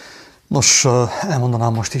Nos,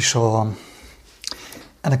 elmondanám most is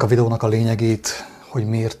ennek a videónak a lényegét, hogy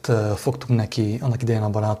miért fogtunk neki annak idején a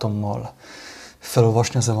barátommal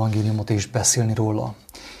felolvasni az evangéliumot és beszélni róla.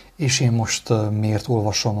 És én most miért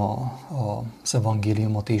olvasom az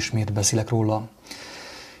evangéliumot és miért beszélek róla.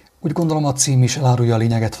 Úgy gondolom, a cím is elárulja a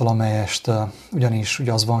lényeget valamelyest, ugyanis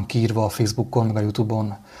ugye az van kiírva a Facebookon, meg a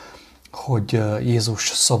YouTube-on, hogy Jézus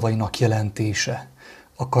szavainak jelentése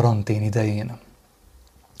a karantén idején.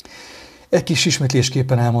 Egy kis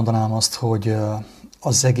ismétlésképpen elmondanám azt, hogy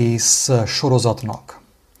az egész sorozatnak,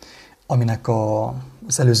 aminek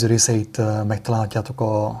az előző részeit megtalálhatjátok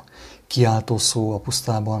a kiáltó szó a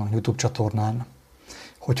pusztában, a YouTube csatornán,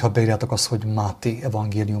 hogyha beírjátok azt, hogy Máté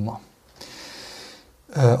evangéliuma.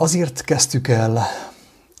 Azért kezdtük el,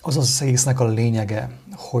 az egésznek a lényege,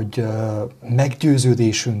 hogy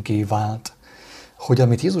meggyőződésünké vált, hogy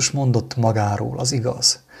amit Jézus mondott magáról, az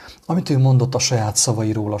igaz. Amit ő mondott a saját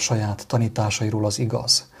szavairól, a saját tanításairól, az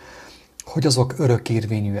igaz. Hogy azok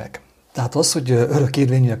örökérvényűek. Tehát az, hogy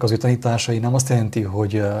örökérvényűek az ő tanításai, nem azt jelenti,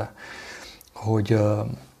 hogy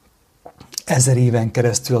 1000 éven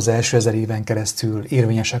keresztül, az első 1000 éven keresztül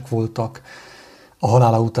érvényesek voltak a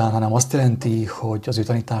halála után, hanem azt jelenti, hogy az ő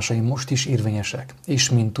tanításai most is érvényesek. És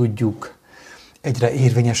mint tudjuk, egyre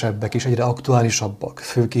érvényesebbek és egyre aktuálisabbak,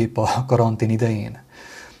 főképp a karantén idején.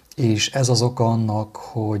 És ez az oka annak,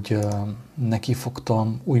 hogy neki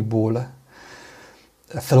fogtam újból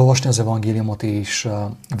felolvasni az evangéliumot, és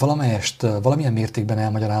valamilyen mértékben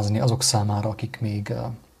elmagyarázni azok számára, akik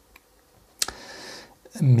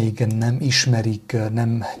még nem ismerik,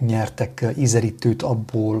 nem nyertek ízelítőt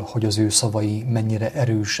abból, hogy az ő szavai mennyire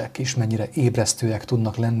erősek és mennyire ébresztőek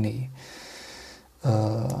tudnak lenni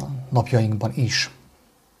napjainkban is.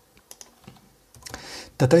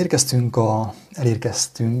 Tehát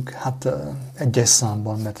elérkeztünk, hát egyes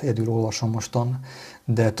számban, mert egyedül olvasom mostan,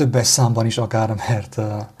 de többes számban is akár,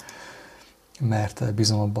 mert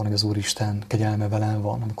bízom abban, hogy az Úristen kegyelme velem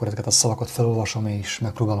van, amikor ezeket a szavakat felolvasom és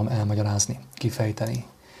megpróbálom elmagyarázni, kifejteni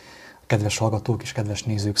a kedves hallgatók és kedves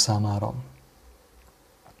nézők számára.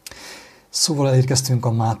 Szóval elérkeztünk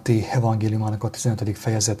a Máté evangéliumának a 15.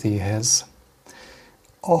 fejezetéhez,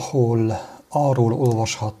 ahol arról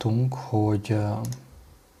olvashatunk, hogy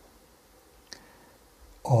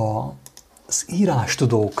az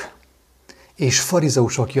írástudók és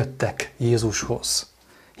farizeusok jöttek Jézushoz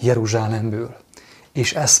Jeruzsálemből,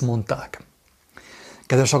 és ezt mondták.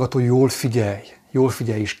 Kedves hallgató, jól figyelj,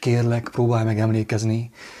 és kérlek, próbálj meg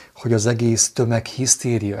emlékezni, hogy az egész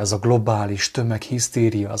tömeghisztéria, ez a globális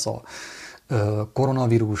tömeghisztéria, ez a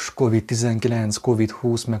koronavírus, COVID-19,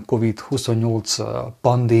 COVID-20, meg COVID-28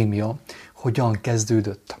 pandémia hogyan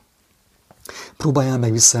kezdődött. Próbáljál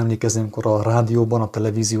meg visszaemlékezni, amikor a rádióban, a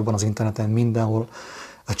televízióban, az interneten, mindenhol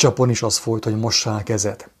a csapon is az folyt, hogy mossál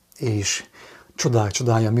kezed. És csodák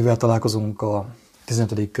csodája, mivel találkozunk a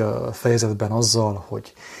 15. fejezetben azzal,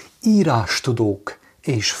 hogy írástudók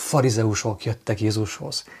és farizeusok jöttek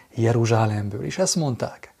Jézushoz Jeruzsálemből, és ezt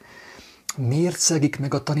mondták. Miért szegik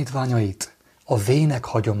meg a tanítványait, a vének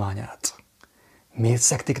hagyományát? Miért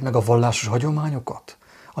szekték meg a vallásos hagyományokat?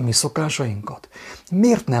 A mi szokásainkat?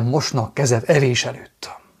 Miért nem mosnak kezet evés előtt?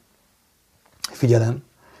 Figyelem,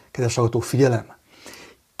 kedves hallgató, figyelem!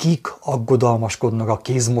 Kik aggodalmaskodnak a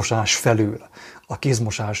kézmosás felől, a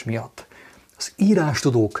kézmosás miatt? Az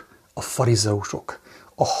írástudók, a farizeusok,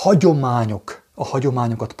 a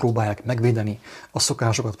hagyományokat próbálják megvédeni, a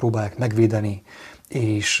szokásokat próbálják megvédeni,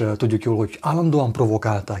 és tudjuk jól, hogy állandóan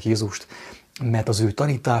provokálták Jézust, mert az ő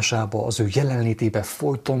tanításába, az ő jelenlétébe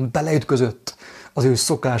folyton beleütközött az ő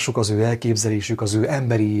szokásuk, az ő elképzelésük, az ő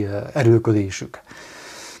emberi erőködésük.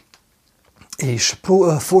 És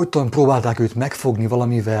folyton próbálták őt megfogni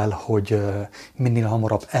valamivel, hogy minél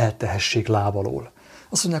hamarabb eltehessék lábalól.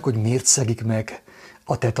 Azt mondják, hogy miért szegik meg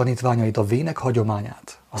a te tanítványaid a vének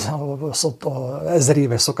hagyományát, az 1000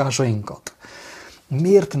 éves szokásainkat.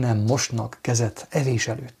 Miért nem mosnak kezet evés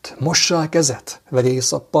előtt? Mossál kezet, vegyél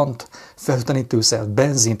szappant, feltöltőszert,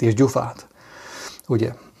 benzint és gyufát.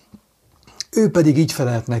 Ugye? Ő pedig így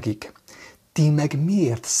felelt nekik. Ti meg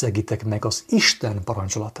miért szegitek meg az Isten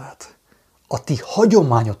parancsolatát? A ti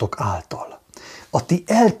hagyományotok által, a ti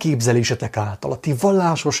elképzelésetek által, a ti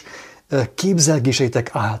vallásos képzelgéseitek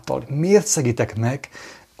által. Miért szegitek meg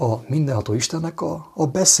a mindenható Istennek a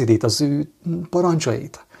beszédét, az ő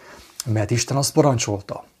parancsait? Mert Isten azt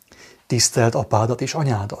parancsolta, tiszteld apádat és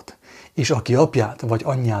anyádat, és aki apját vagy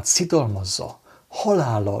anyját szidalmazza,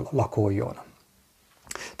 halállal lakoljon.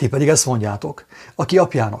 Ti pedig ezt mondjátok, aki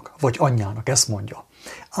apjának vagy anyjának ezt mondja,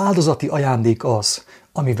 áldozati ajándék az,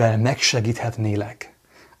 amivel megsegíthetnélek.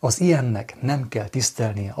 Az ilyennek nem kell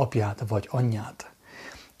tisztelnie apját vagy anyját.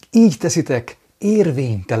 Így teszitek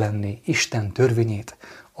érvénytelenné Isten törvényét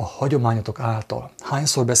a hagyományotok által.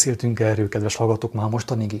 Hányszor beszéltünk erről, kedves hallgatók, már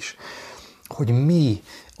mostanig is, hogy mi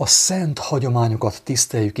a szent hagyományokat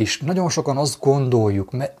tiszteljük is. Nagyon sokan azt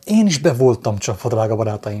gondoljuk, mert én is be voltam csapva, drága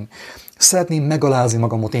barátaim. Szeretném megalázni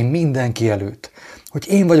magamot én mindenki előtt, hogy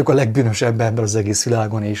én vagyok a legbűnösebb ember az egész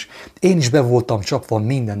világon, és én is be voltam csapva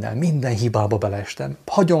mindennel, minden hibába beleestem,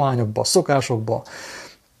 hagyományokba, szokásokba.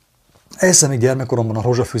 Egyszer még gyermekkoromban a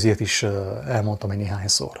rózsafűzét is elmondtam egy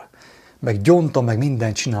néhányszor. Meg gyontam, meg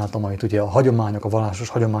mindent csináltam, amit ugye a hagyományok, a vallásos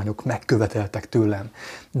hagyományok megköveteltek tőlem.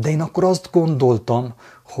 De én akkor azt gondoltam,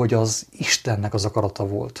 hogy az Istennek az akarata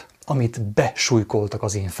volt, amit besújkoltak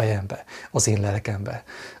az én fejembe, az én lelkembe,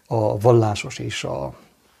 a vallásos és a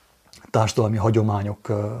társadalmi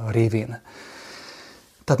hagyományok révén.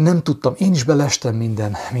 Tehát nem tudtam, én is belestem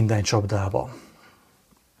minden csapdába.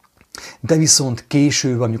 De viszont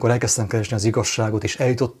később, amikor elkezdtem keresni az igazságot, és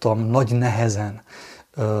eljutottam nagy nehezen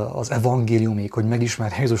az evangéliumig, hogy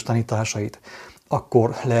megismerjem Jézus tanításait,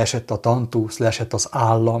 akkor leesett a tantusz, leesett az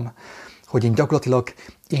állam, hogy én gyakorlatilag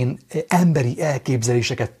emberi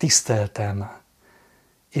elképzeléseket tiszteltem,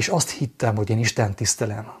 és azt hittem, hogy én Istent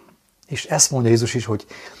tisztelem. És ezt mondja Jézus is, hogy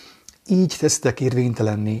így teszitek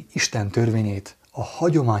érvénytelenné Isten törvényét a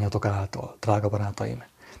hagyományotok által, drága barátaim.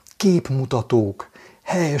 Képmutatók,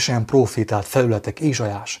 helyesen profitált felületek,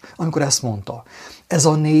 Ézsaiás, amikor ezt mondta, ez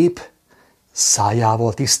a nép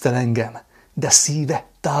szájával tisztel engem, de szíve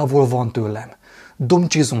távol van tőlem.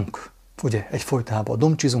 Domcsizunk, ugye, egyfolytában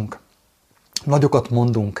domcsizunk, nagyokat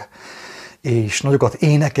mondunk, és nagyokat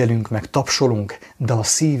énekelünk, meg tapsolunk, de a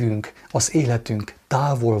szívünk, az életünk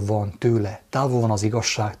távol van tőle, távol van az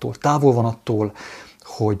igazságtól, távol van attól,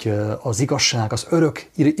 hogy az igazság, az örök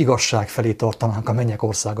igazság felé tartanánk, a mennyek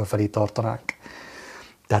országa felé tartanánk.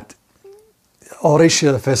 Tehát arra is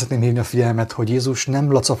fel szeretném hívni a figyelmet, hogy Jézus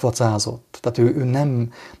nem lacafacázott, tehát ő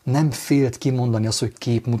nem félt kimondani azt, hogy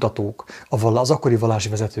képmutatók az akkori vallási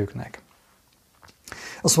vezetőknek.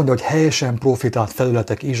 Azt mondja, hogy helyesen profitált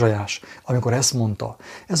felületek, Ézsaiás, amikor ezt mondta,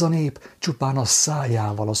 ez a nép csupán a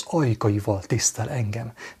szájával, az ajkaival tisztel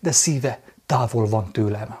engem, de szíve távol van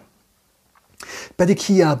tőlem. Pedig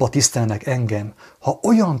hiába tisztelnek engem, ha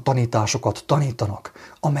olyan tanításokat tanítanak,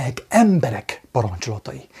 amelyek emberek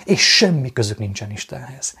parancsolatai, és semmi közük nincsen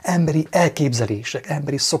Istenhez. Emberi elképzelések,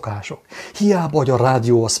 emberi szokások. Hiába, hogy a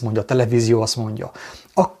rádió azt mondja, a televízió azt mondja,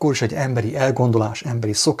 akkor is egy emberi elgondolás,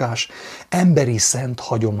 emberi szokás, emberi szent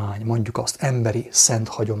hagyomány, mondjuk azt, emberi szent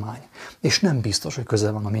hagyomány. És nem biztos, hogy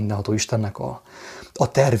közel van a mindenható Istennek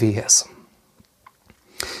a tervéhez.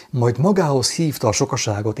 Majd magához hívta a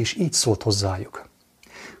sokaságot, és így szólt hozzájuk.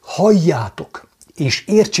 Halljátok, és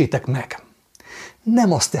értsétek meg!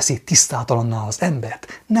 Nem az teszi tisztátalanná az embert,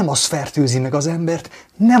 nem az fertőzi meg az embert,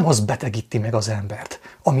 nem az betegíti meg az embert,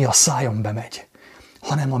 ami a szájon bemegy,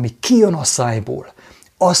 hanem ami kijön a szájból,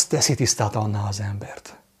 az teszi tisztátalanná az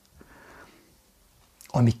embert.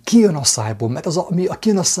 Ami kijön a szájból, mert ami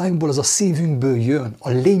kijön a szájunkból, az a szívünkből jön, a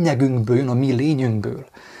lényegünkből jön, a mi lényünkből.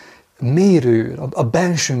 Mérő, a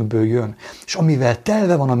bensőnkből jön, és amivel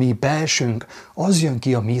telve van a mi belsőnk, az jön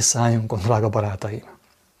ki a mi szájunkon, drága barátaim.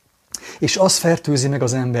 És az fertőzi meg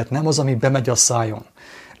az embert, nem az, ami bemegy a szájon.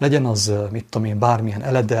 Legyen az, mit tudom én, bármilyen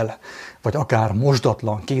eledel, vagy akár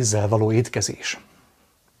mosdatlan, kézzel való étkezés.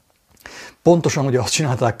 Pontosan ugye azt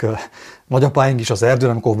csinálták nagyapáink is az erdőn,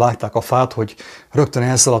 amikor vágták a fát, hogy rögtön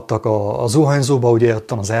elszaladtak a zuhanyzóba, ugye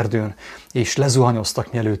ottan az erdőn, és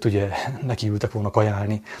lezuhanyoztak, mielőtt ugye nekiültek volna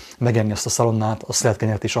kajálni, megenni azt a szalonnát, a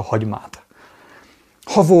szeletkányert és a hagymát.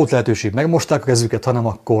 Ha volt lehetőség, megmosták a kezüket, ha nem,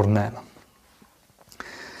 akkor nem.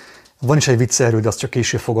 Van is egy vicc erről, de azt csak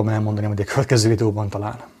később fogom elmondani, hogy a következő videóban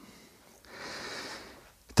talán.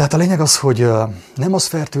 Tehát a lényeg az, hogy nem az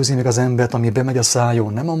fertőzi meg az embert, ami bemegy a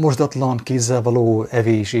szájon, nem a mosdatlan, kézzel való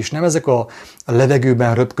evés, és nem ezek a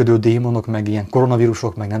levegőben röpködő démonok, meg ilyen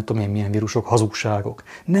koronavírusok, meg nem tudom én milyen vírusok, hazugságok.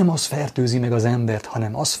 Nem az fertőzi meg az embert,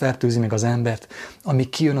 hanem az fertőzi meg az embert, ami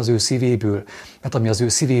kijön az ő szívéből, mert ami az ő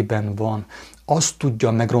szívében van, azt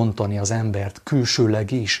tudja megrontani az embert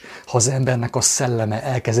külsőleg is, ha az embernek a szelleme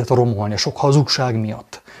elkezdett romolni a sok hazugság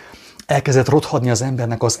miatt. Elkezdett rothadni az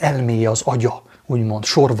embernek az elméje, az agya, úgymond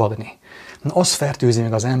sorvadni. Az fertőzi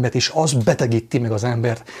meg az embert, és az betegíti meg az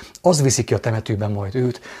embert, az viszi ki a temetőben majd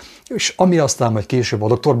őt, és ami aztán majd később a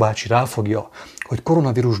doktor bácsi ráfogja, hogy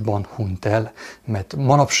koronavírusban hunyt el, mert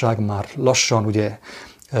manapság már lassan ugye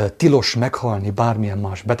tilos meghalni bármilyen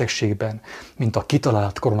más betegségben, mint a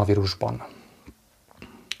kitalált koronavírusban.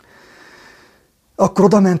 Akkor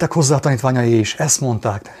oda mentek hozzá a tanítványai, és ezt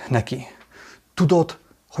mondták neki. Tudod,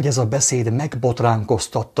 hogy ez a beszéd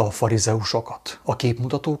megbotránkoztatta a farizeusokat, a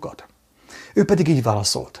képmutatókat? Ő pedig így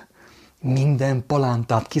válaszolt. Minden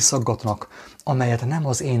palántát kiszaggatnak, amelyet nem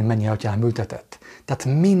az én mennyei ültetett.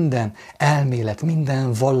 Tehát minden elmélet,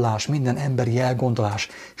 minden vallás, minden emberi elgondolás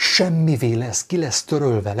semmivé lesz, ki lesz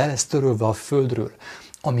törölve, le lesz törölve a földről,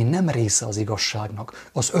 ami nem része az igazságnak,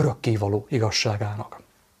 az örökkévaló igazságának.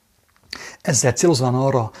 Ezzel célozván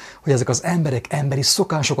arra, hogy ezek az emberek emberi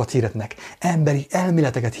szokásokat hirdetnek, emberi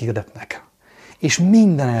elméleteket hirdetnek, és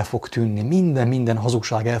minden el fog tűnni, minden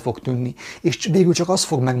hazugság el fog tűnni, és végül csak az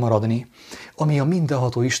fog megmaradni, ami a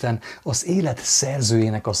mindenható Isten az élet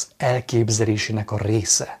szerzőjének, az elképzelésének a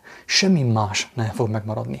része. Semmi más nem fog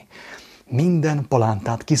megmaradni. Minden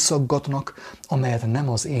palántát kiszaggatnak, amelyet nem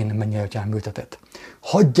az én mennyei atyám ültetett.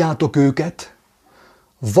 Hagyjátok őket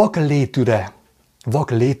vak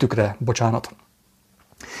létükre,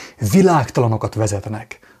 világtalanokat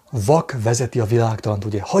vezetnek. Vak vezeti a világtalant,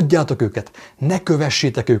 ugye? Hagyjátok őket, ne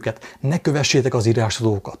kövessétek az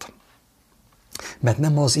írástudókat. Mert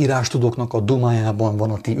nem az írástudóknak a dumájában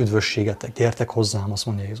van a ti üdvösségetek. Gyertek hozzám, azt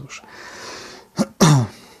mondja Jézus.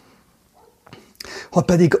 Ha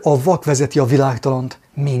pedig a vak vezeti a világtalant,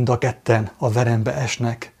 mind a ketten a verembe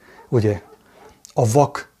esnek, ugye? A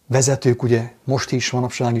vak vezetők, ugye, most is,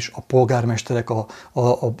 manapság is, a polgármesterek, a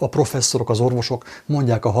professzorok, az orvosok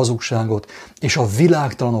mondják a hazugságot, és a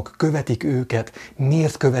világtalanok követik őket.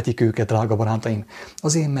 Miért követik őket, drága barátaim?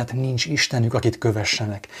 Azért, mert nincs Istenük, akit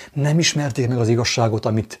kövessenek. Nem ismerték meg az igazságot,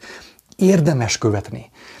 amit érdemes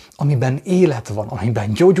követni, amiben élet van,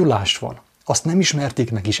 amiben gyógyulás van. Azt nem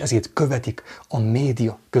ismerték meg is, ezért követik a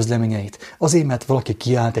média közleményeit. Azért, mert valaki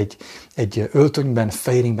kiállt egy öltönyben,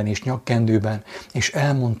 fejringben és nyakkendőben, és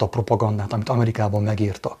elmondta a propagandát, amit Amerikában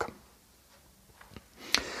megírtak.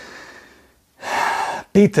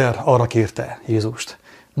 Péter arra kérte Jézust,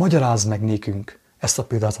 magyarázd meg nékünk ezt a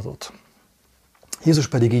példázatot. Jézus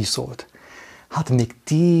pedig így szólt, hát még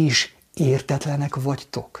ti is értetlenek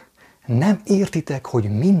vagytok. Nem értitek,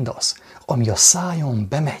 hogy mindaz, ami a szájon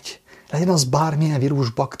bemegy, legyen az bármilyen vírus,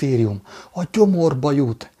 baktérium, a gyomorba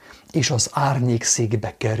jut, és az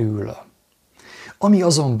árnyékszékbe kerül. Ami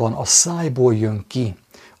azonban a szájból jön ki,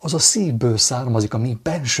 az a szívből származik, ami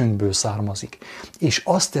bensőnkből származik, és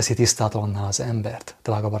azt teszi tisztátalanná az embert,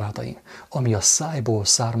 drága barátaim. Ami a szájból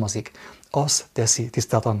származik, az teszi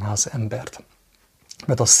tisztátalanná az embert.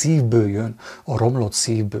 Mert a szívből jön, a romlott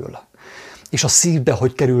szívből. És a szívbe,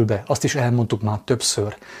 hogy kerül be, azt is elmondtuk már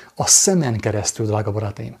többször, a szemen keresztül, drága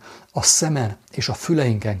barátaim, a szemen és a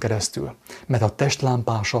füleinken keresztül, mert a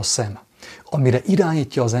testlámpása a szem, amire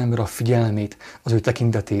irányítja az ember a figyelmét, az ő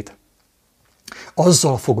tekintetét,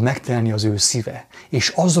 azzal fog megtelni az ő szíve,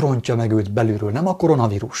 és az rontja meg őt belülről, nem a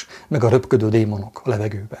koronavírus, meg a röpködő démonok a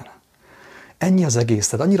levegőben. Ennyi az egész,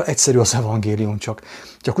 tehát annyira egyszerű az evangélium csak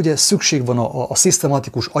ugye szükség van a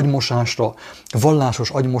szisztematikus agymosásra, vallásos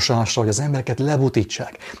agymosásra, hogy az embereket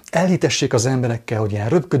lebutítsák. Elhitessék az emberekkel, hogy ilyen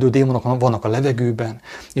röpködő démonok vannak a levegőben,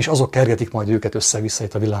 és azok kergetik majd őket össze-vissza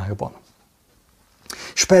itt a világban.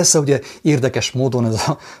 És persze ugye érdekes módon ez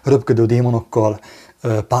a röpködő démonokkal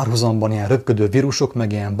párhuzamban ilyen röpködő vírusok,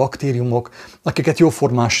 meg ilyen baktériumok, akiket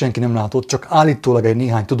jóformán senki nem látott, csak állítólag egy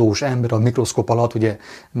néhány tudós ember a mikroszkóp alatt ugye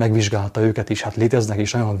megvizsgálta őket is, hát léteznek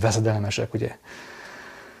és nagyon veszedelmesek, ugye.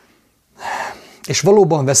 És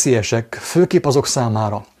valóban veszélyesek, főképp azok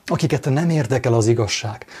számára, akiket nem érdekel az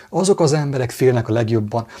igazság. Azok az emberek félnek a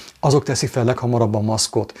legjobban, azok teszik fel leghamarabb a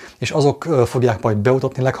maszkot, és azok fogják majd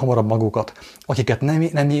beutatni leghamarabb magukat, akiket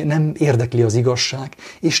nem érdekli az igazság,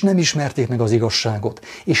 és nem ismerték meg az igazságot,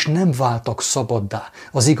 és nem váltak szabaddá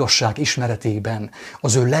az igazság ismeretében.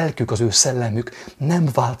 Az ő lelkük, az ő szellemük nem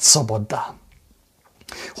vált szabaddá.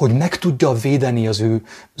 Hogy meg tudja védeni az ő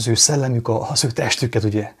szellemük, az ő testüket,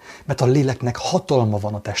 ugye? Mert a léleknek hatalma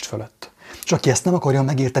van a test fölött. És aki ezt nem akarja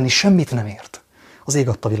megérteni, semmit nem ért az ég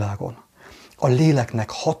adta világon. A léleknek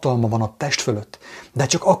hatalma van a test fölött, de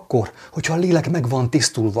csak akkor, hogyha a lélek meg van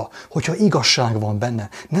tisztulva, hogyha igazság van benne,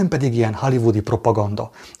 nem pedig ilyen hollywoodi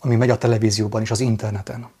propaganda, ami megy a televízióban és az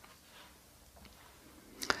interneten.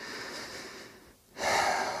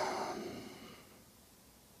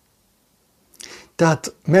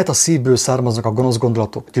 Tehát, mert a szívből származnak a gonosz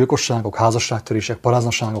gondolatok, gyilkosságok, házasságtörések,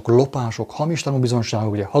 paráznaságok, lopások, hamis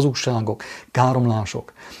tanúbizonyságok, ugye, hazugságok,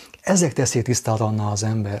 káromlások, ezek teszik tisztátalanná az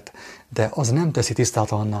embert, de az nem teszi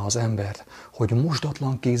tisztátalanná az embert, hogy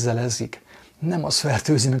mosdatlan kézzel ezzik. Nem az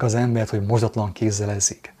fertőzi meg az embert, hogy mosdatlan kézzel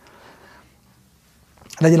ezzik.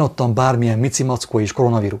 Legyen ottan bármilyen micimackó és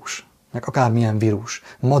koronavírus, meg akármilyen vírus,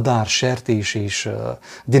 madár, sertés és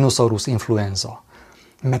dinoszaurusz influenza.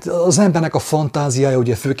 Mert az embernek a fantáziája,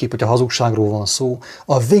 ugye főképp, hogy a hazugságról van szó,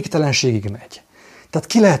 a végtelenségig megy. Tehát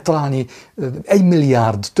ki lehet találni 1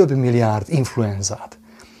 milliárd, több milliárd influenzát.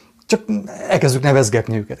 Csak elkezdjük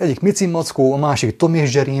nevezgetni őket. Egyik micimackó, a másik Tom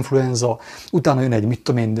és Jerry influenza, utána jön egy, mit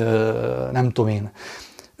tudom én, nem tudom én,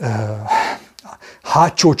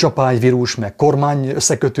 hátsó csapágyvírus, meg kormány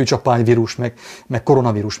összekötő csapágyvírus, meg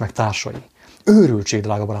koronavírus, meg társai. Őrültség,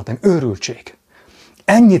 drága barátaim, őrültség.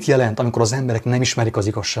 Ennyit jelent, amikor az emberek nem ismerik az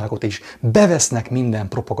igazságot, és bevesznek minden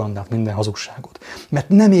propagandát, minden hazugságot. Mert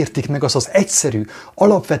nem értik meg azt az egyszerű,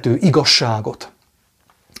 alapvető igazságot,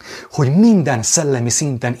 hogy minden szellemi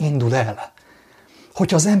szinten indul el.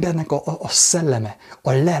 Hogyha az embernek a szelleme,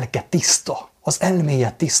 a lelke tiszta, az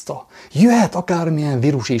elméje tiszta, jöhet akármilyen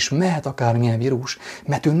vírus is, mehet akármilyen vírus,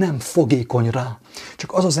 mert ő nem fogékony rá.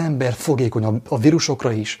 Csak az az ember fogékony a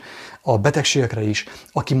vírusokra is, a betegségekre is,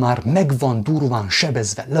 aki már meg van durván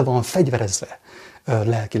sebezve, le van fegyverezve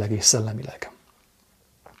lelkileg és szellemileg.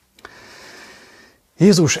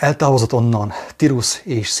 Jézus eltávozott onnan, Tirus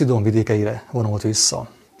és Szidon vidékeire vonult vissza.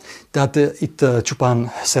 Tehát itt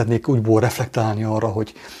csupán szeretnék úgyból reflektálni arra,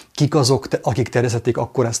 hogy kik azok, akik terjesztették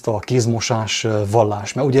akkor ezt a kézmosás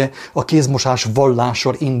vallást. Mert ugye a kézmosás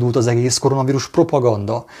vallással indult az egész koronavírus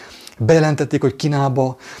propaganda. Bejelentették, hogy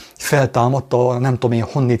Kínába feltámadta, nem tudom én,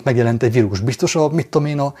 honnét megjelent egy vírus. Biztos mit tudom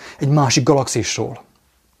én, egy másik galaxisról.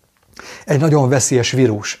 Egy nagyon veszélyes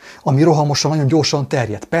vírus, ami rohamosan, nagyon gyorsan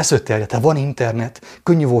terjed. Persze, hogy terjed, van internet,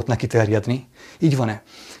 könnyű volt neki terjedni. Így van-e?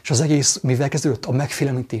 És az egész mivel kezdődött? A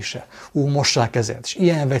megfélemlítése. Mossák kezed, és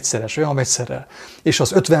ilyen vegyszeres, olyan vegyszerrel. És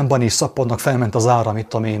az 50-ban is szappadnak felment az ára, mit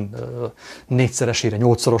tudom én, 4-szeresére,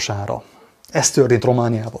 8-szorosára. Ez történt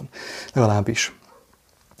Romániában, legalábbis.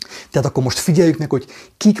 Tehát akkor most figyeljük meg, hogy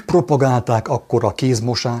kik propagálták akkor a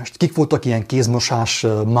kézmosást, kik voltak ilyen kézmosás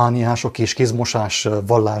mániások és kézmosás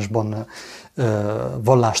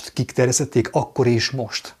vallást kik terjesztették akkor és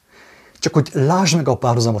most. Csak hogy lásd meg a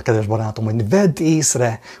párhuzamot, kedves barátom, hogy vedd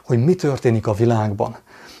észre, hogy mi történik a világban,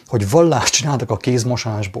 hogy vallást csináltak a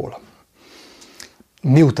kézmosásból.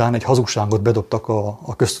 Miután egy hazugságot bedobtak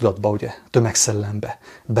a köztudatba, ugye, tömegszellembe,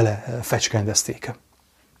 belefecskendezték.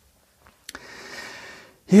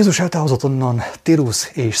 Jézus eltávozott onnan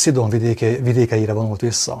Tirus és Szidon vidékeire vonult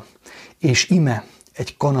vissza, és ime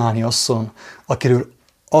egy kanáni asszony,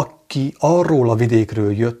 aki arról a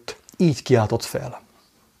vidékről jött, így kiáltott fel.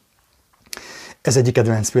 Ez egyik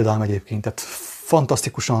kedvenc példám egyébként, tehát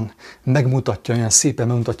fantasztikusan megmutatja, olyan szépen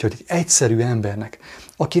megmutatja, hogy egy egyszerű embernek,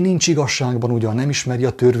 aki nincs igazságban ugyan, nem ismeri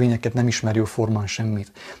a törvényeket, nem ismeri a formán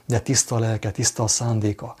semmit, de tiszta a lelke, tiszta a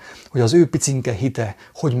szándéka, hogy az ő picinke hite,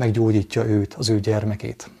 hogy meggyógyítja őt, az ő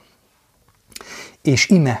gyermekét. És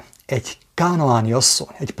ime egy kánaáni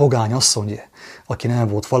asszony, egy pogány asszony, aki nem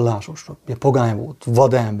volt vallásos, pogány volt,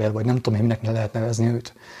 vadember, vagy nem tudom én, minek ne lehet nevezni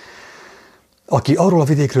őt, aki arról a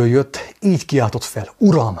vidékről jött, így kiáltott fel: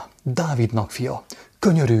 Uram, Dávidnak fia,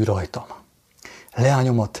 könyörülj rajtam!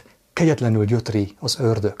 Leányomat kegyetlenül gyötri az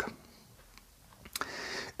ördög.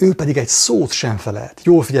 Ő pedig egy szót sem felelt.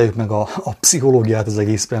 Jól figyeljük meg a pszichológiát az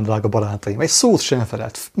egészben, drága barátaim. Egy szót sem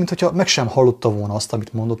felelt, mint hogyha meg sem hallotta volna azt,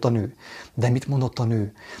 amit mondott a nő. De mit mondott a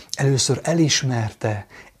nő? Először elismerte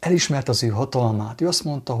az ő hatalmát. Ő azt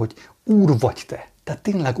mondta, hogy Úr vagy te. Tehát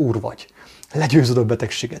tényleg Úr vagy. Legyőzöd a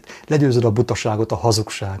betegséget, legyőzöd a butaságot, a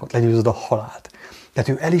hazugságot, legyőzöd a halált. Tehát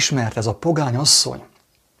ő elismerte, ez a pogány asszony,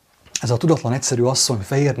 ez a tudatlan egyszerű asszony,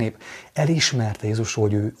 fehér nép, elismerte Jézusról,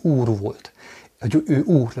 hogy ő Úr volt. Hogy ő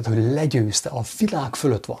Úr, tehát hogy legyőzte, a világ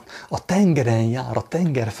fölött van, a tengeren jár, a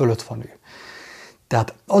tenger fölött van ő.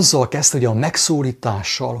 Tehát azzal kezdte, hogy a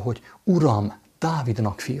megszólítással, hogy Uram,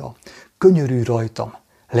 Dávidnak fia, könyörülj rajtam,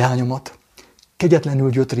 leányomat kegyetlenül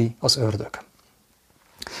gyötri az ördög.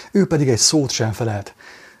 Ő pedig egy szót sem felelt.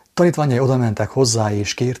 Tanítványai odamentek hozzá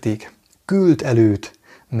és kérték: küld előtt,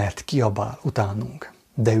 mert kiabál utánunk.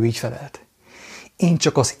 De ő így felelt: én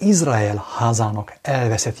csak az Izrael házának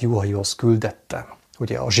elveszett juhaihoz küldettem,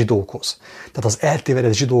 ugye a zsidókhoz. Tehát az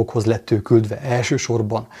eltévedett zsidókhoz lett ő küldve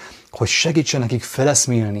elsősorban, hogy segítsen nekik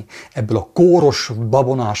feleszmélni ebből a kóros,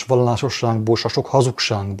 babonás vallásosságból, a sok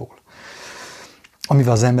hazugságból,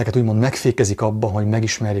 amivel az embereket úgymond megfékezik abban, hogy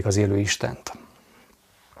megismerjék az élő Istent.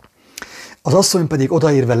 Az asszony pedig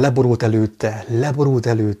odaérve leborult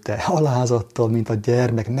előtte, alázattal, mint a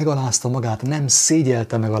gyermek, megalázta magát, nem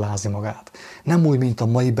szégyelte megalázni magát. Nem úgy, mint a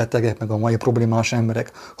mai betegek, meg a mai problémás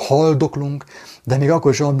emberek. Haldoklunk, de még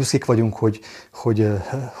akkor is olyan büszkék vagyunk,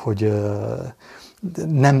 hogy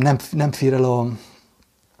nem fér el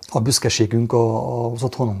a büszkeségünk az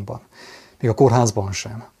otthonunkban, még a kórházban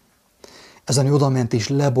sem. Ezen ő odament és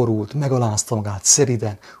leborult, megalázta magát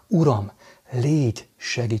szeriden: Uram, légy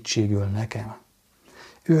segítségül nekem.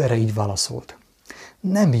 Ő erre így válaszolt: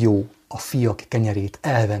 nem jó a fiak kenyerét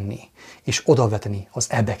elvenni és odavetni az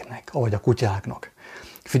ebeknek, vagy a kutyáknak.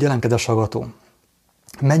 Figyelem, kedves hallgató!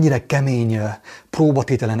 mennyire kemény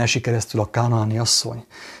próbatételen esik keresztül a kánaáni asszony.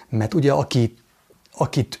 Mert ugye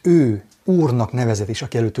akit ő úrnak nevezett, és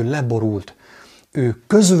aki előtt ő leborult, ő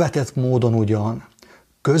közvetett módon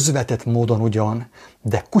ugyan,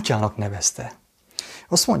 de kutyának nevezte.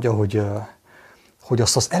 Azt mondja, hogy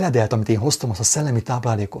azt az eledelt, amit én hoztam, azt a szellemi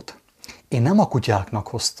táplálékot, én nem a kutyáknak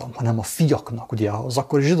hoztam, hanem a fiaknak, ugye az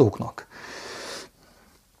akkori zsidóknak.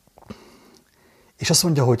 És azt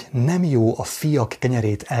mondja, hogy nem jó a fiak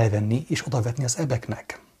kenyerét elvenni és odavetni az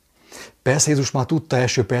ebeknek. Persze Jézus már tudta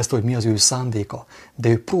első perctől, hogy mi az ő szándéka, de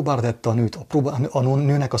ő próbára tette a nőt, a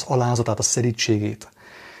nőnek az alázatát, a szerítségét.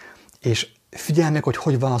 És figyelj meg,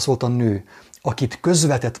 hogy válaszolt a nő, akit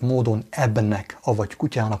közvetett módon ebnek, avagy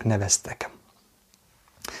kutyának neveztek.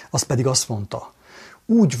 Az pedig azt mondta,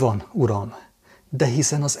 úgy van, uram, de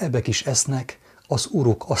hiszen az ebek is esznek az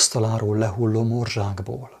uruk asztaláról lehulló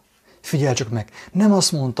morzsákból. Figyelj csak meg, nem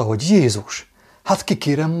azt mondta, hogy Jézus, hát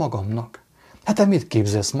kikérem magamnak. Hát te mit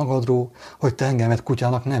képzelsz magadról, hogy te engemet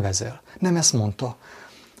kutyának nevezel? Nem ezt mondta,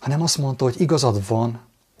 hanem azt mondta, hogy igazad van,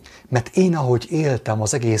 mert én, ahogy éltem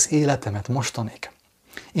az egész életemet mostanig,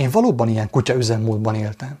 én valóban ilyen kutya üzemmódban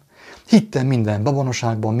éltem. Hittem minden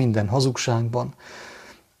babonaságban, minden hazugságban.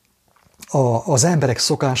 Az emberek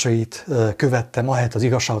szokásait követtem, ahelyett az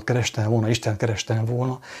igazságot kerestem volna, Istent kerestem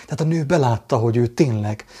volna. Tehát a nő belátta, hogy ő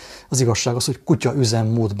tényleg az igazság az, hogy kutya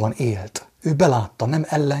üzemmódban élt. Ő belátta, nem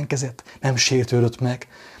ellenkezett, nem sértődött meg,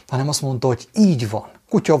 hanem azt mondta, hogy így van,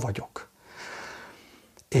 kutya vagyok.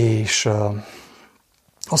 És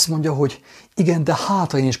azt mondja, hogy igen, de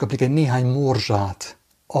hát, ha én is kaplik egy néhány morzsát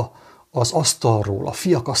az asztalról, a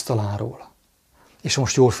fiak asztaláról. És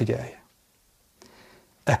most jól figyelj.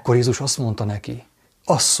 Ekkor Jézus azt mondta neki,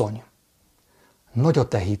 asszony, nagy a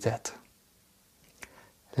te hited,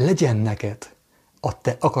 legyen neked a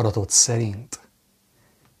te akaratod szerint,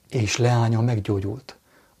 és leánya meggyógyult,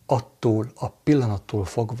 attól a pillanattól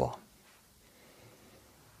fogva.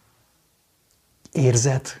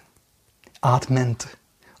 Érzed, átment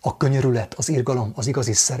a könyörület, az irgalom, az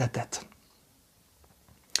igazi szeretet.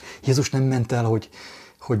 Jézus nem ment el,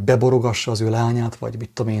 hogy beborogassa az ő lányát, vagy mit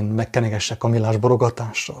tudom én, megkenegesse kamillás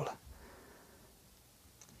borogatással,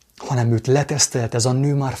 hanem őt letesztelt, ez a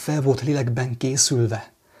nő már fel volt lélekben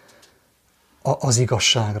készülve az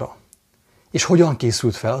igazságra. És hogyan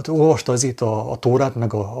készült fel? Olvasta az itt a Tórát,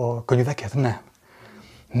 meg a könyveket? Nem.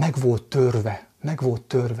 Meg volt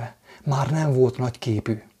törve. Már nem volt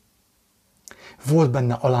nagyképű. Volt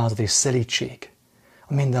benne alázat és szelídség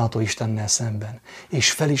a mindenható Istennel szemben,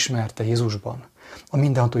 és felismerte Jézusban a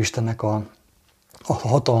mindenható Istennek a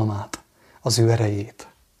hatalmát, az ő erejét,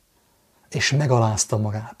 és megalázta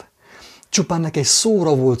magát. Csupán neki egy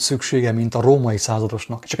szóra volt szüksége, mint a római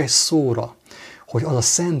századosnak, csak egy szóra, hogy az a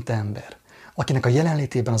szent ember, akinek a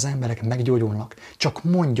jelenlétében az emberek meggyógyulnak, csak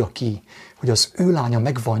mondja ki, hogy az ő lánya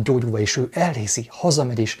meg van gyógyulva, és ő elhiszi,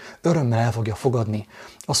 hazamegy, és örömmel el fogja fogadni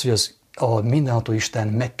azt, hogy a mindenható Isten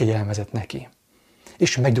megkegyelmezett neki,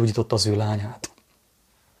 és meggyógyította az ő lányát.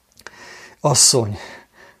 Asszony,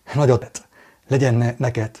 nagyot legyen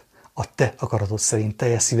neked a te akaratod szerint,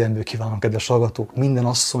 teljes szívemből kívánom, kedves hallgatók, minden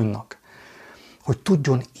asszonynak, hogy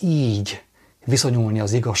tudjon így viszonyulni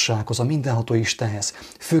az igazsághoz, a mindenható Istenhez,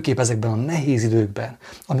 főképp ezekben a nehéz időkben,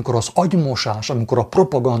 amikor az agymosás, amikor a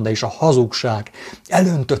propaganda és a hazugság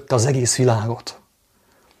elöntötte az egész világot.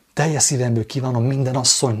 Teljes szívemből kívánom minden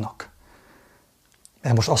asszonynak,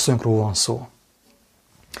 mert most asszonyokról van szó,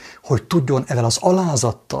 hogy tudjon ezzel az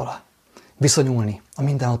alázattal viszonyulni a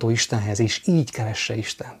mindenható Istenhez, és így keresse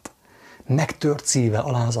Istent. Megtört szívvel,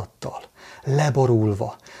 alázattal,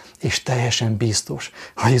 leborulva, és teljesen biztos.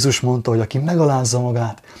 Ha Jézus mondta, hogy aki megalázza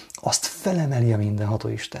magát, azt felemeli a mindenható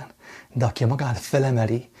Isten. De aki magát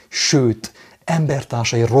felemeli, sőt,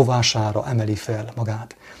 embertársai rovására emeli fel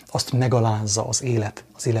magát, azt megalázza az élet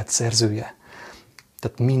szerzője.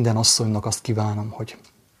 Tehát minden asszonynak azt kívánom, hogy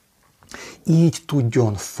így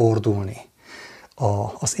tudjon fordulni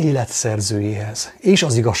az élet szerzőjéhez, és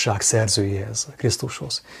az igazság szerzőjéhez,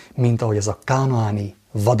 Krisztushoz, mint ahogy ez a kánaáni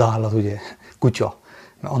vadállat, ugye, kutya,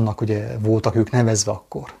 mert annak ugye voltak ők nevezve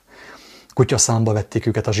akkor. Kutyaszámba vették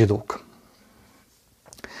őket a zsidók.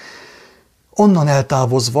 Onnan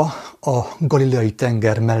eltávozva a galileai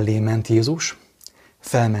tenger mellé ment Jézus,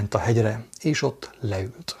 felment a hegyre, és ott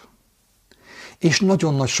leült. És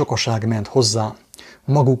nagyon nagy sokaság ment hozzá,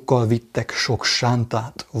 magukkal vittek sok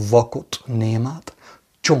sántát, vakot, némát,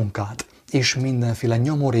 csonkát és mindenféle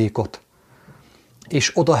nyomorékot,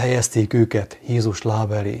 és oda helyezték őket Jézus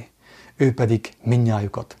lába elé, ő pedig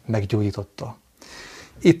mindnyájukat meggyógyította.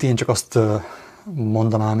 Itt én csak azt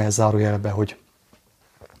mondanám el zárójelbe,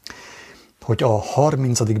 hogy a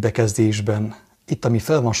 30. bekezdésben itt, ami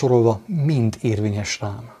fel van sorolva, mind érvényes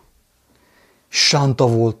rám. Sánta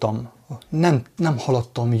voltam, nem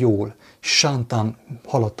haladtam jól, sántán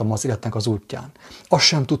haladtam az életnek az útján. Azt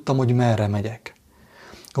sem tudtam, hogy merre megyek.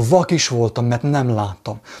 Vak is voltam, mert nem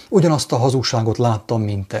láttam. Ugyanazt a hazugságot láttam,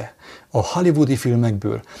 mint te. A hollywoodi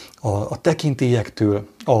filmekből, a tekintélyektől,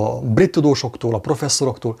 a brit tudósoktól, a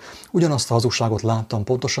professzoroktól ugyanazt a hazugságot láttam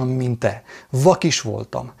pontosan, mint te. Vak is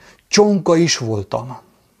voltam, csonka is voltam.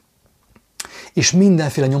 És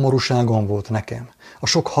mindenféle nyomorúságom volt nekem. A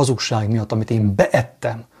sok hazugság miatt, amit én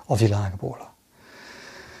beettem a világból.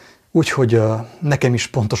 Úgyhogy nekem is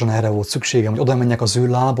pontosan erre volt szükségem, hogy oda menjek az ő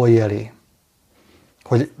lábai elé,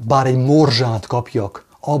 hogy bár egy morzsát kapjak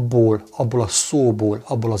abból a szóból,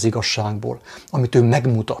 abból az igazságból, amit ő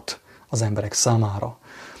megmutat az emberek számára,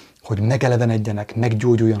 hogy megelevenedjenek,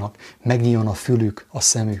 meggyógyuljanak, megnyíljon a fülük, a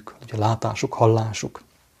szemük, a látásuk, hallásuk,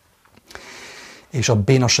 és a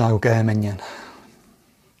bénaságuk elmenjen.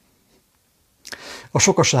 A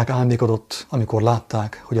sokaság álmékodott, amikor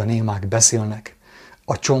látták, hogy a némák beszélnek,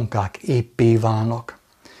 a csonkák éppé válnak,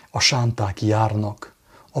 a sánták járnak,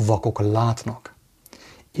 a vakok látnak,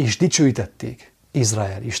 és dicsőítették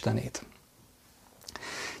Izrael Istenét.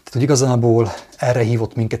 Tehát, hogy igazából erre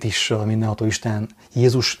hívott minket is mindenható Isten.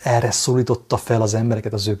 Jézus erre szólította fel az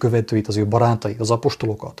embereket, az ő követőit, az ő barátait, az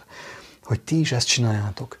apostolokat, hogy ti is ezt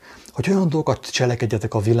csináljátok, hogy olyan dolgokat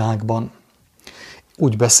cselekedjetek a világban,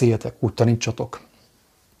 úgy beszéljetek, úgy tanítsatok,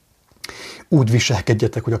 úgy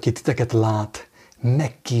viselkedjetek, hogy aki titeket lát,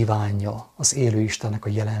 megkívánja az élő Istennek a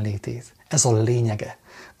jelenlétét. Ez a lényege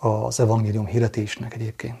az evangélium hirdetésnek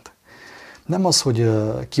egyébként. Nem az, hogy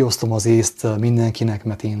kiosztom az észt mindenkinek,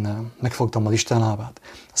 mert én megfogtam az Isten lábát.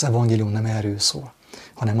 Az evangélium nem erről szól,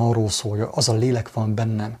 hanem arról szól, hogy az a lélek van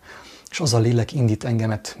bennem, és az a lélek indít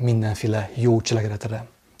engemet mindenféle jó cselekedetre,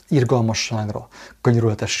 irgalmasságra,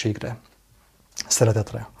 könyörületességre,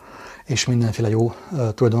 szeretetre, és mindenféle jó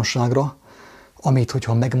tulajdonságra, amit,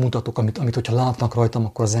 hogyha megmutatok, amit hogyha látnak rajtam,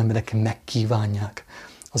 akkor az emberek megkívánják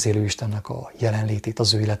az élő Istennek a jelenlétét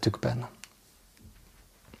az ő életükben.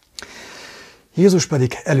 Jézus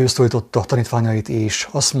pedig előszólította a tanítványait, és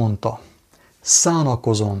azt mondta,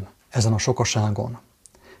 szánakozom ezen a sokaságon,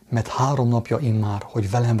 mert 3 napja immár, hogy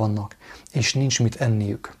velem vannak, és nincs mit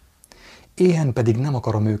enniük. Éhen pedig nem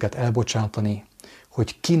akarom őket elbocsátani,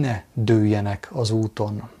 hogy ki ne dőljenek az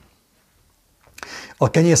úton. A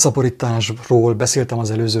kenyérszaporításról beszéltem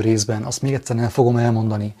az előző részben, azt még egyszer nem fogom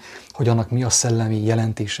elmondani, hogy annak mi a szellemi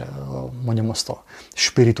jelentése, mondjam azt a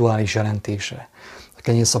spirituális jelentése a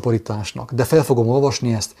kenyérszaporításnak. De fel fogom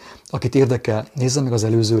olvasni ezt, akit érdekel, nézze meg az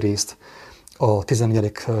előző részt, a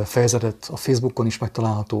 14. fejezetet a Facebookon is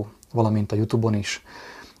megtalálható, valamint a YouTube-on is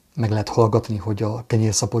meg lehet hallgatni, hogy a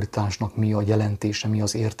kenyérszaporításnak mi a jelentése, mi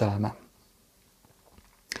az értelme.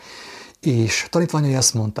 És tanítványai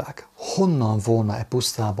ezt mondták, honnan volna e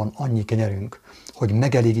pusztában annyi kenyerünk, hogy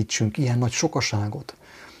megelégítsünk ilyen nagy sokaságot?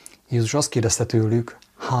 Jézus azt kérdezte tőlük,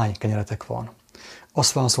 hány kenyeretek van?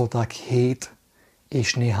 Azt válaszolták, 7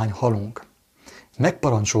 és néhány halunk.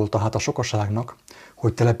 Megparancsolta hát a sokaságnak,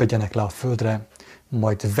 hogy telepedjenek le a földre,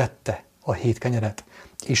 majd vette a 7 kenyeret,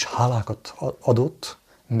 és hálákat adott,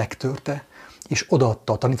 megtörte, és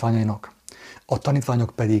odaadta a tanítványainak, a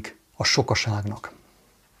tanítványok pedig a sokaságnak.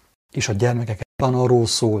 És a gyermekek arról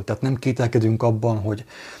szól, tehát nem kételkedünk abban, hogy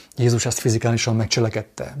Jézus ezt fizikálisan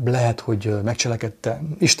megcselekedte. Lehet, hogy megcselekedte,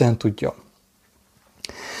 Isten tudja.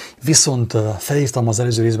 Viszont felhívtam az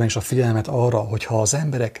előző részben is a figyelmet arra, hogyha az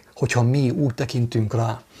emberek, hogyha mi úgy tekintünk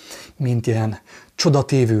rá, mint ilyen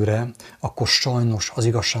csodatévőre, akkor sajnos az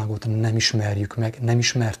igazságot nem ismerjük meg, nem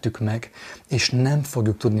ismertük meg, és nem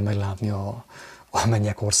fogjuk tudni meglátni a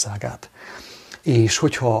mennyek országát. És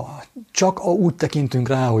hogyha csak úgy tekintünk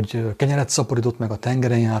rá, hogy kenyeret szaporított, meg a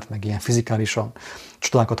tengeren járt, meg ilyen fizikálisan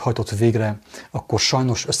csodákat hajtott végre, akkor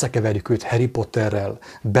sajnos összekeverjük őt Harry Potterrel,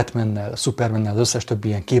 Batmannel, Supermannel, az összes többi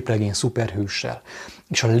ilyen képregény szuperhőssel.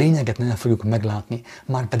 És a lényeget nem fogjuk meglátni,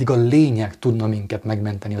 már pedig a lényeg tudna minket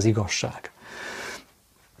megmenteni, az igazság.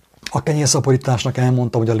 A kenyérszaporításnak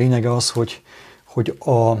elmondta, hogy a lényege az, hogy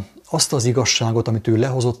azt az igazságot, amit ő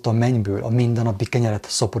lehozott a mennyből, a mindennapi kenyeret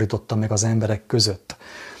szaporította meg az emberek között.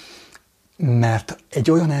 Mert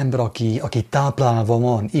egy olyan ember, aki táplálva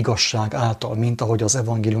van igazság által, mint ahogy az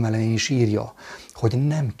evangélium elején is írja, hogy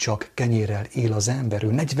nem csak kenyérrel él az ember,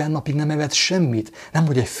 ő 40 napig nem evett semmit, nem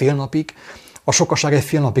hogy egy fél napig, a sokaság egy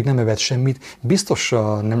fél napig nem evett semmit, biztos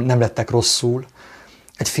nem lettek rosszul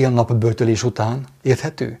egy fél nap böjtölés után,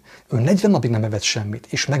 érthető? Ő 40 napig nem evett semmit,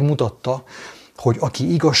 és megmutatta, hogy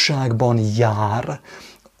aki igazságban jár,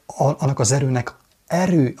 annak az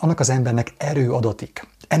embernek erő adatik.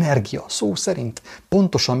 Energia, szó szerint.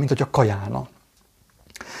 Pontosan, mint hogy a kajálna.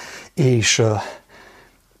 És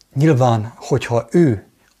nyilván, hogyha ő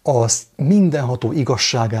az mindenható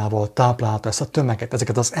igazságával táplálta ezt a tömeget,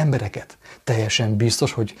 ezeket az embereket, teljesen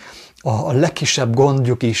biztos, hogy a legkisebb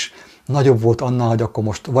gondjuk is nagyobb volt annál, hogy akkor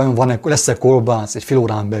most vajon lesz-e kolbász egy fél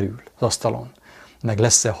órán belül az asztalon, meg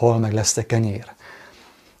lesz-e hal, meg lesz-e kenyér.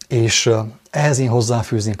 És ehhez én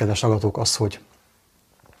hozzáfűzném, kedves hallgatók, az,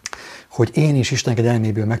 hogy én is Isten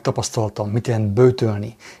kegyelméből megtapasztaltam, mit jelent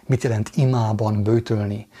böjtölni, mit jelent imában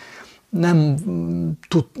böjtölni.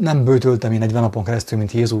 Nem böjtöltem én 40 napon keresztül,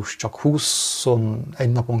 mint Jézus, csak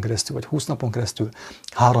 21 napon keresztül, vagy 20 napon keresztül,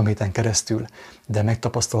 3 héten keresztül, de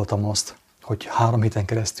megtapasztaltam azt, hogy 3 héten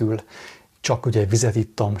keresztül csak ugye vizet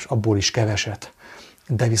ittam, és abból is keveset.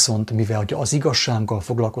 De viszont, mivel az igazsággal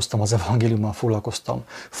foglalkoztam, az evangéliummal foglalkoztam,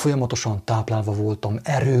 folyamatosan táplálva voltam,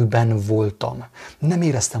 erőben voltam. Nem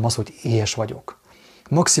éreztem azt, hogy éhes vagyok.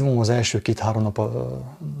 Maximum az első 2-3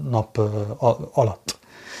 nap alatt.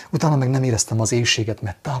 Utána meg nem éreztem az éhséget,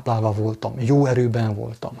 mert táplálva voltam, jó erőben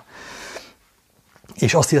voltam.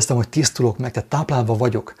 És azt éreztem, hogy tisztulok meg, tehát táplálva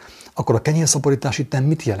vagyok. Akkor a kenyérszaporítás itt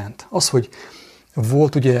mit jelent? Az, hogy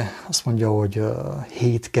volt ugye, azt mondja, hogy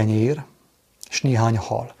 7 kenyér, és néhány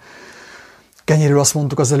hal. Kenyérről azt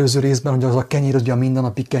mondtuk az előző részben, hogy az a kenyér ugye a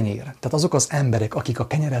mindennapi kenyér. Tehát azok az emberek, akik a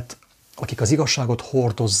kenyeret, akik az igazságot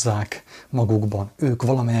hordozzák magukban, ők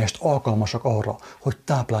valamelyest alkalmasak arra, hogy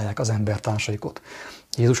táplálják az embertársaikat.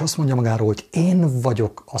 Jézus azt mondja magáról, hogy én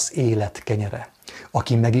vagyok az élet kenyere.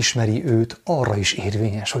 Aki megismeri őt, arra is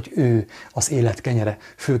érvényes, hogy ő az élet kenyere,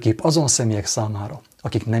 főképp azon személyek számára,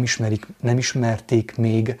 akik nem ismerték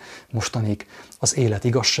még mostanig az élet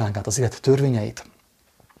igazságát, az élet törvényeit.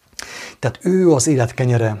 Tehát ő az élet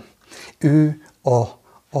kenyere, ő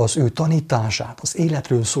az ő tanítását, az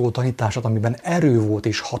életről szóló tanítását, amiben erő volt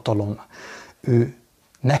és hatalom, ő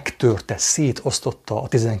megtörte, szétosztotta a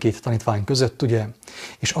 12 tanítvány között, ugye,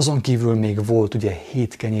 és azon kívül még volt ugye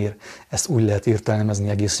 7 kenyér, ezt úgy lehet értelmezni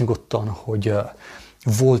egész nyugodtan, hogy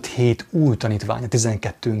volt 7 új tanítvány a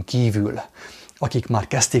 12-n kívül, akik már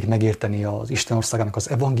kezdték megérteni az Isten országának az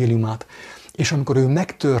evangéliumát, és amikor ő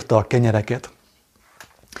megtörte a kenyereket,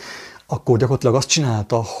 akkor gyakorlatilag azt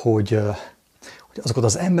csinálta, hogy azokat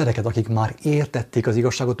az embereket, akik már értették az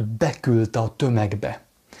igazságot, beküldte a tömegbe,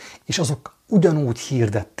 és azok ugyanúgy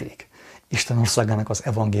hirdették Isten országának az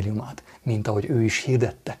evangéliumát, mint ahogy ő is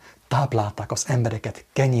hirdette. Táplálták az embereket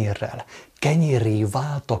kenyérrel, kenyérré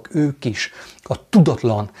váltak ők is a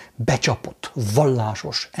tudatlan, becsapott,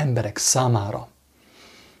 vallásos emberek számára.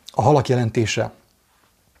 A halak jelentése,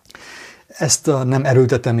 ezt nem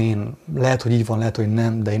erőltetem én, lehet, hogy így van, lehet, hogy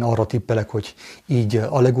nem, de én arra tippelek, hogy így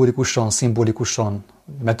allegorikusan, szimbolikusan,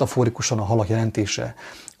 metaforikusan a halak jelentése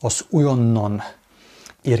az olyannan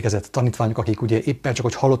érkezett tanítványok, akik ugye éppen csak,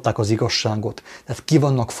 hogy hallották az igazságot, tehát ki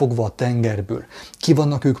vannak fogva a tengerből, ki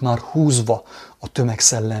vannak ők már húzva a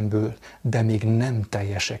tömegszellemből, de még nem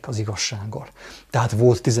teljesek az igazsággal. Tehát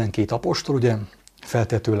volt 12 apostol, ugye,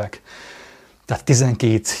 feltetőleg, tehát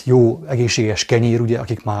 12 jó, egészséges kenyér, ugye,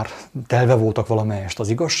 akik már telve voltak valamelyest az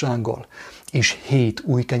igazsággal, és 7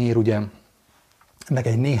 új kenyér, ugye, meg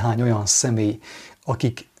egy néhány olyan személy,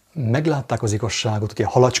 akik meglátták az igazságot, ugye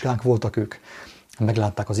halacskák voltak ők,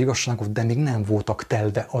 meglátták az igazságot, de még nem voltak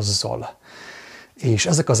telve azzal. És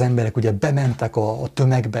ezek az emberek ugye bementek a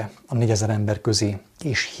tömegbe, a 4000 ember közé,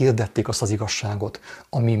 és hirdették azt az igazságot,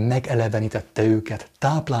 ami megelevenítette őket,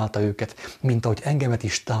 táplálta őket, mint ahogy engemet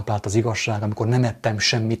is táplált az igazság, amikor nem ettem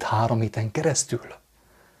semmit 3 héten keresztül.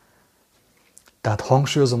 Tehát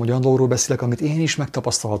hangsúlyozom, hogy olyan dolgokról beszélek, amit én is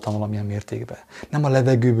megtapasztaltam valamilyen mértékben. Nem a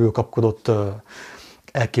levegőből kapkodott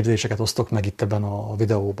elképzeléseket osztok meg itt ebben a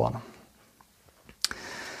videóban.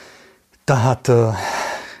 Tehát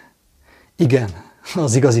igen,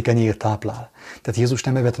 az igazi kenyér táplál. Tehát Jézus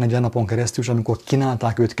nem evett 40 napon keresztül, és amikor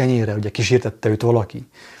kínálták őt kenyérre, ugye kísértette őt valaki,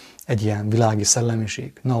 egy ilyen világi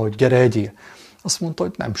szellemiség, na, hogy gyere, egyél. Azt mondta,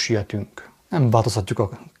 hogy nem sietünk, nem változtatjuk a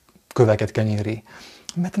köveket kenyérré,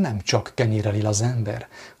 mert nem csak kenyérrel él az ember,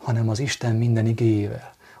 hanem az Isten minden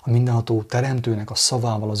igéjével, a mindenható teremtőnek a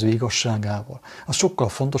szavával, az ő igazságával. Az sokkal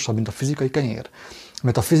fontosabb, mint a fizikai kenyér.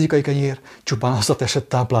 Mert a fizikai kenyér csupán azt a testet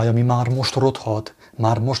táplálja, ami már most rothad,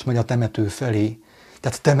 már most megy a temető felé.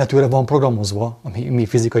 Tehát temetőre van programozva a mi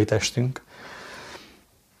fizikai testünk.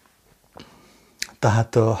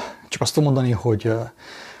 Tehát csak azt tudom mondani, hogy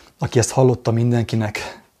aki ezt hallotta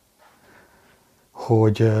mindenkinek,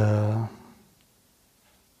 hogy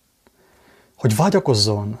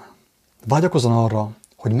vágyakozzon arra,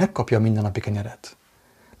 hogy megkapja a mindennapi kenyeret.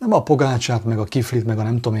 Nem a pogácsát, meg a kiflit, meg a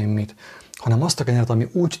nem tudom én mit, hanem azt a kenyeret, ami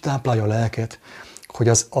úgy táplálja a lelket, hogy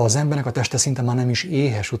az embernek a teste szinte már nem is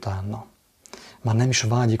éhes utána. Már nem is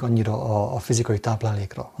vágyik annyira a fizikai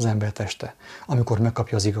táplálékra az ember teste, amikor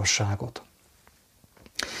megkapja az igazságot.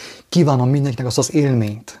 Kívánom mindenkinek azt az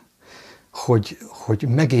élményt, hogy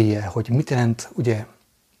megélje, hogy mit jelent ugye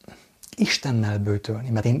Istennel böjtölni.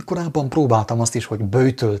 Mert én korábban próbáltam azt is, hogy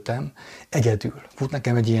böjtöltem egyedül. Volt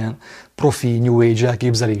nekem egy ilyen profi New Age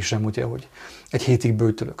elképzelésem, ugye, hogy egy hétig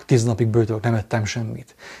böjtölök, 10 napig böjtölök, nem ettem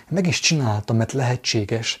semmit. Meg is csináltam, mert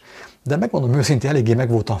lehetséges, de megmondom őszintén, eléggé meg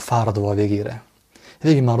voltam fáradva a végére.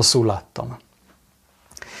 Végén már rosszul láttam.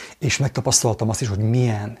 És megtapasztaltam azt is, hogy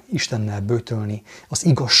milyen Istennel böjtölni, az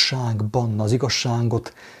igazságban, az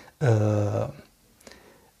igazságot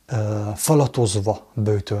falatozva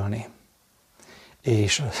böjtölni.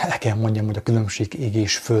 És el kell mondjam, hogy a különbség ég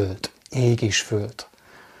és föld. Ég és föld.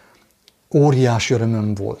 Óriási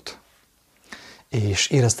örömöm volt. És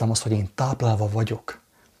éreztem azt, hogy én táplálva vagyok.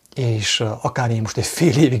 És akár én most egy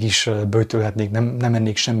fél évig is böjtölhetnék, nem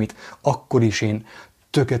ennék semmit, akkor is én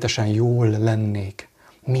tökéletesen jól lennék.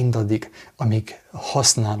 Mindaddig, amíg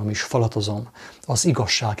használom és falatozom az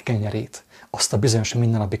igazság kenyerét, azt a bizonyos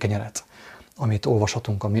mindennapi kenyeret, amit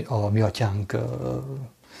olvashatunk a mi atyánk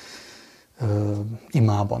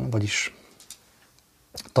imában, vagyis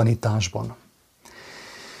tanításban.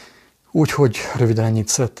 Úgyhogy röviden ennyit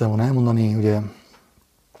szerettem volna elmondani, ugye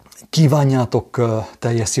kívánjátok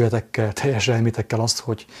teljes szívetekkel, teljes elmétekkel azt,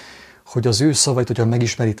 hogy az ő szavait, hogyha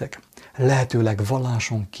megismeritek, lehetőleg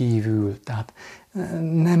valláson kívül, tehát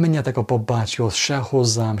nem menjetek a papbácsihoz, se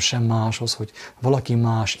hozzám, se máshoz, hogy valaki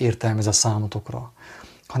más értelmezze számotokra,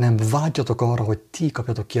 hanem vágyjatok arra, hogy ti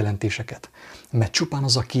kapjatok kijelentéseket. Mert csupán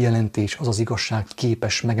az a kijelentés, az az igazság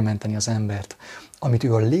képes megmenteni az embert, amit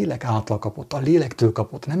ő a lélek által kapott, a lélektől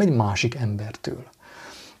kapott, nem egy másik embertől.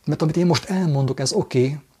 Mert amit én most elmondok, ez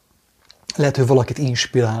oké, lehet, hogy valakit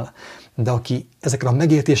inspirál, de aki ezekre a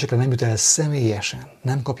megértésekre nem jut el személyesen,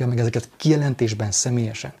 nem kapja meg ezeket kijelentésben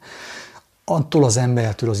személyesen, attól az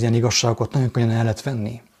embertől az ilyen igazságokat nagyon könnyen el lehet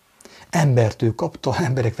venni. Embertől kapta,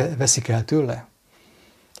 emberek veszik el tőle.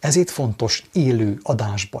 Ezért fontos élő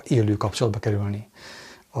adásba, élő kapcsolatba kerülni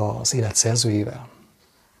az élet szerzőjével.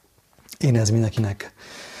 Én ez mindenkinek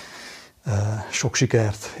sok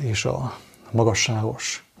sikert és a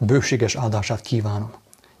magasságos, bőséges áldását kívánom.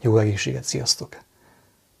 Jó egészséget, sziasztok!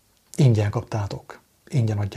 Ingyen kaptátok, ingyen adjátok.